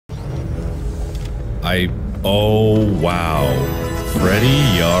Oh wow.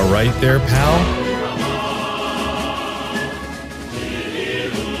 Freddy, you alright there, pal?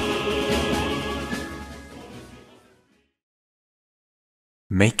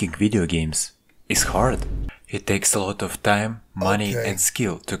 Making video games is hard. It takes a lot of time, money and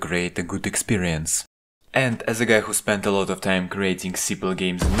skill to create a good experience. And as a guy who spent a lot of time creating simple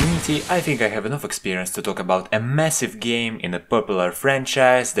games in Unity, I think I have enough experience to talk about a massive game in a popular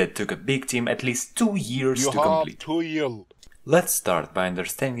franchise that took a big team at least 2 years to complete. Let's start by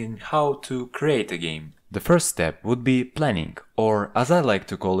understanding how to create a game. The first step would be planning, or as I like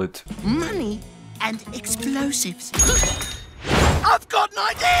to call it, money and explosives. I've got an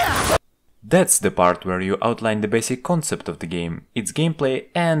idea! That's the part where you outline the basic concept of the game, its gameplay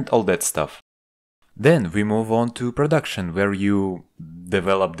and all that stuff. Then we move on to production, where you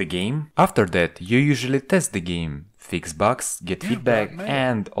develop the game. After that, you usually test the game, fix bugs, get feedback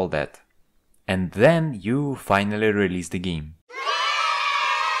and all that. And then you finally release the game.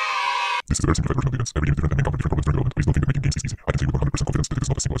 This is a very simple version of the events. Every game is different and may come with different problems during development. Please don't think that making games is easy. I can say with 100% confidence that it is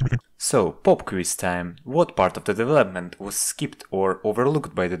not as simple as you may think. So, pop quiz time. What part of the development was skipped or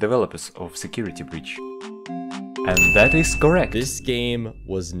overlooked by the developers of Security Breach? And that is correct. This game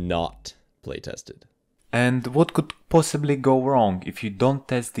was not playtested. And what could possibly go wrong if you don't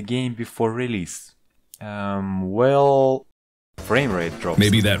test the game before release? Well, frame rate drops.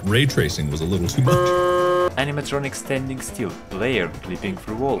 Maybe that ray tracing was a little too much. Animatronic standing still, player clipping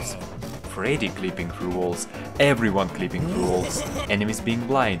through walls, Freddy clipping through walls, everyone clipping through walls, enemies being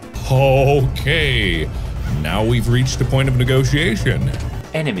blind. Okay, now we've reached a point of negotiation.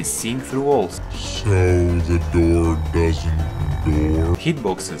 Enemies seeing through walls. So the door doesn't door.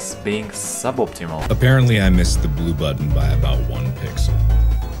 Hitboxes being suboptimal. Apparently I missed the blue button by about 1 pixel.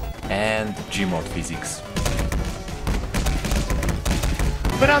 And Gmod physics.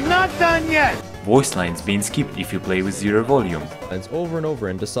 But I'm not done yet! Voice lines being skipped if you play with 0 volume. As over and over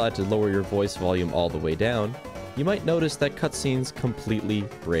and decide to lower your voice volume all the way down, you might notice that cutscenes completely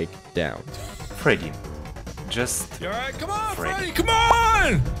break down. Freddy. Just Alright, come on, Freddy. Freddy, come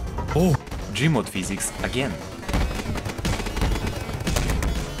on! Oh, Gmod physics again.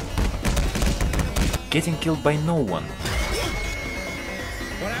 Getting killed by no one.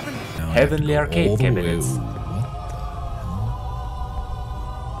 what happened? Heavenly arcade cabinets.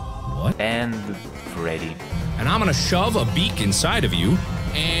 What? And Freddy. And I'm gonna shove a beak inside of you,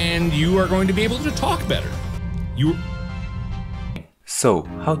 and you are going to be able to talk better. So,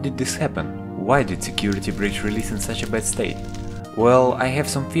 how did this happen? Why did Security Breach release in such a bad state? Well, I have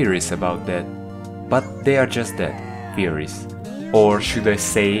some theories about that, but they are just that, theories. Or should I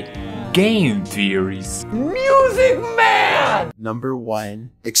say, game theories. Music Man! Number 1.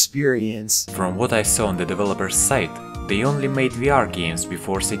 Experience. From what I saw on the developer's site, they only made VR games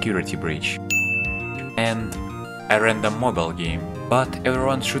before Security Breach. And a random mobile game. But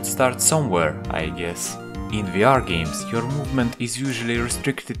everyone should start somewhere, I guess. In VR games, your movement is usually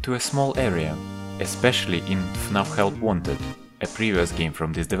restricted to a small area, especially in FNAF Help Wanted, a previous game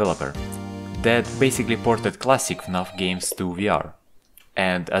from this developer, that basically ported classic FNAF games to VR.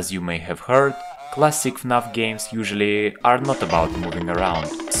 And as you may have heard, classic FNAF games usually are not about moving around,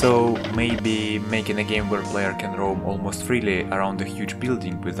 so maybe making a game where player can roam almost freely around a huge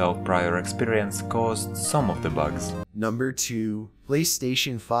building without prior experience caused some of the bugs. Number 2.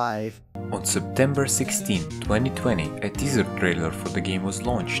 PlayStation 5. On September 16, 2020, a teaser trailer for the game was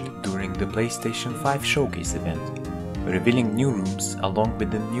launched during the PlayStation 5 showcase event, revealing new rooms along with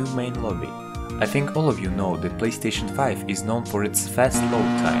the new main lobby. I think all of you know that PlayStation 5 is known for its fast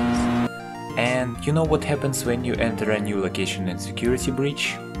load times. And you know what happens when you enter a new location in Security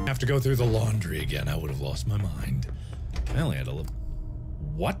Breach? have to go through the laundry again. I would have lost my mind. I only had to look.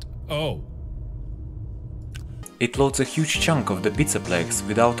 What? Oh. It loads a huge chunk of the Pizzaplex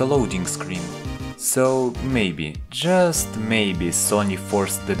without a loading screen. So maybe, just maybe, Sony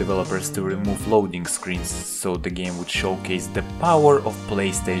forced the developers to remove loading screens so the game would showcase the power of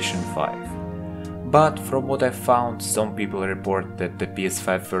PlayStation 5. But from what I found, some people report that the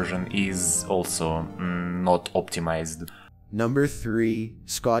PS5 version is also not optimized. Number 3.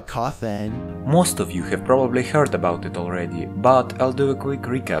 Scott Cawthon. Most of you have probably heard about it already, but I'll do a quick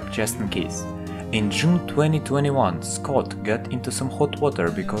recap just in case. In June 2021, Scott got into some hot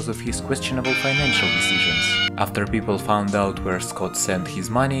water because of his questionable financial decisions. After people found out where Scott sent his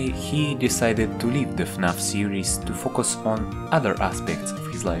money, he decided to leave the FNAF series to focus on other aspects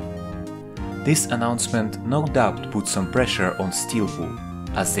of his life. This announcement no doubt put some pressure on Steelpool,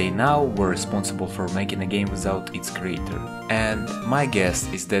 as they now were responsible for making a game without its creator. And my guess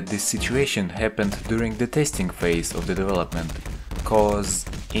is that this situation happened during the testing phase of the development, cause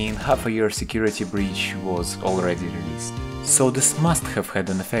in half a year security breach was already released. So this must have had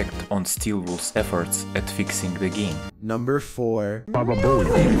an effect on Steelwool's efforts at fixing the game. Number 4. Baba Bowie.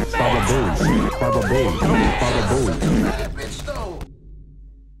 Baba Bowie. Baba Bowie. Baba Bowie.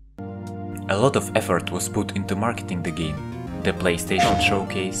 A lot of effort was put into marketing the game. The PlayStation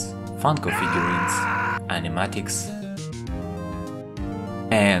Showcase, Funko figurines, animatics.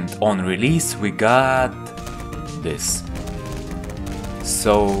 And on release we got this.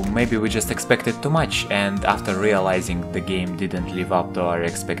 So maybe we just expected too much, and after realizing the game didn't live up to our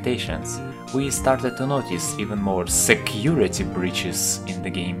expectations, we started to notice even more security breaches in the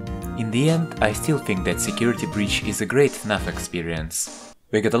game. In the end, I still think that Security Breach is a great enough experience.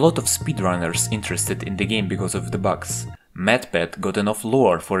 We got a lot of speedrunners interested in the game because of the bugs. MadPet got enough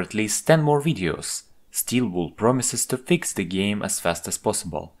lore for at least 10 more videos. Steelwool promises to fix the game as fast as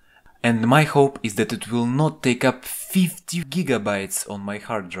possible. And my hope is that it will not take up 50 gigabytes on my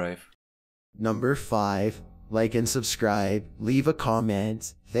hard drive. Number 5. Like and subscribe, leave a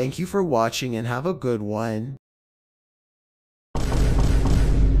comment. Thank you for watching and have a good one.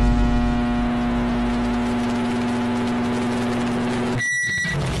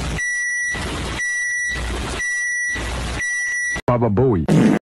 Baba Bowie.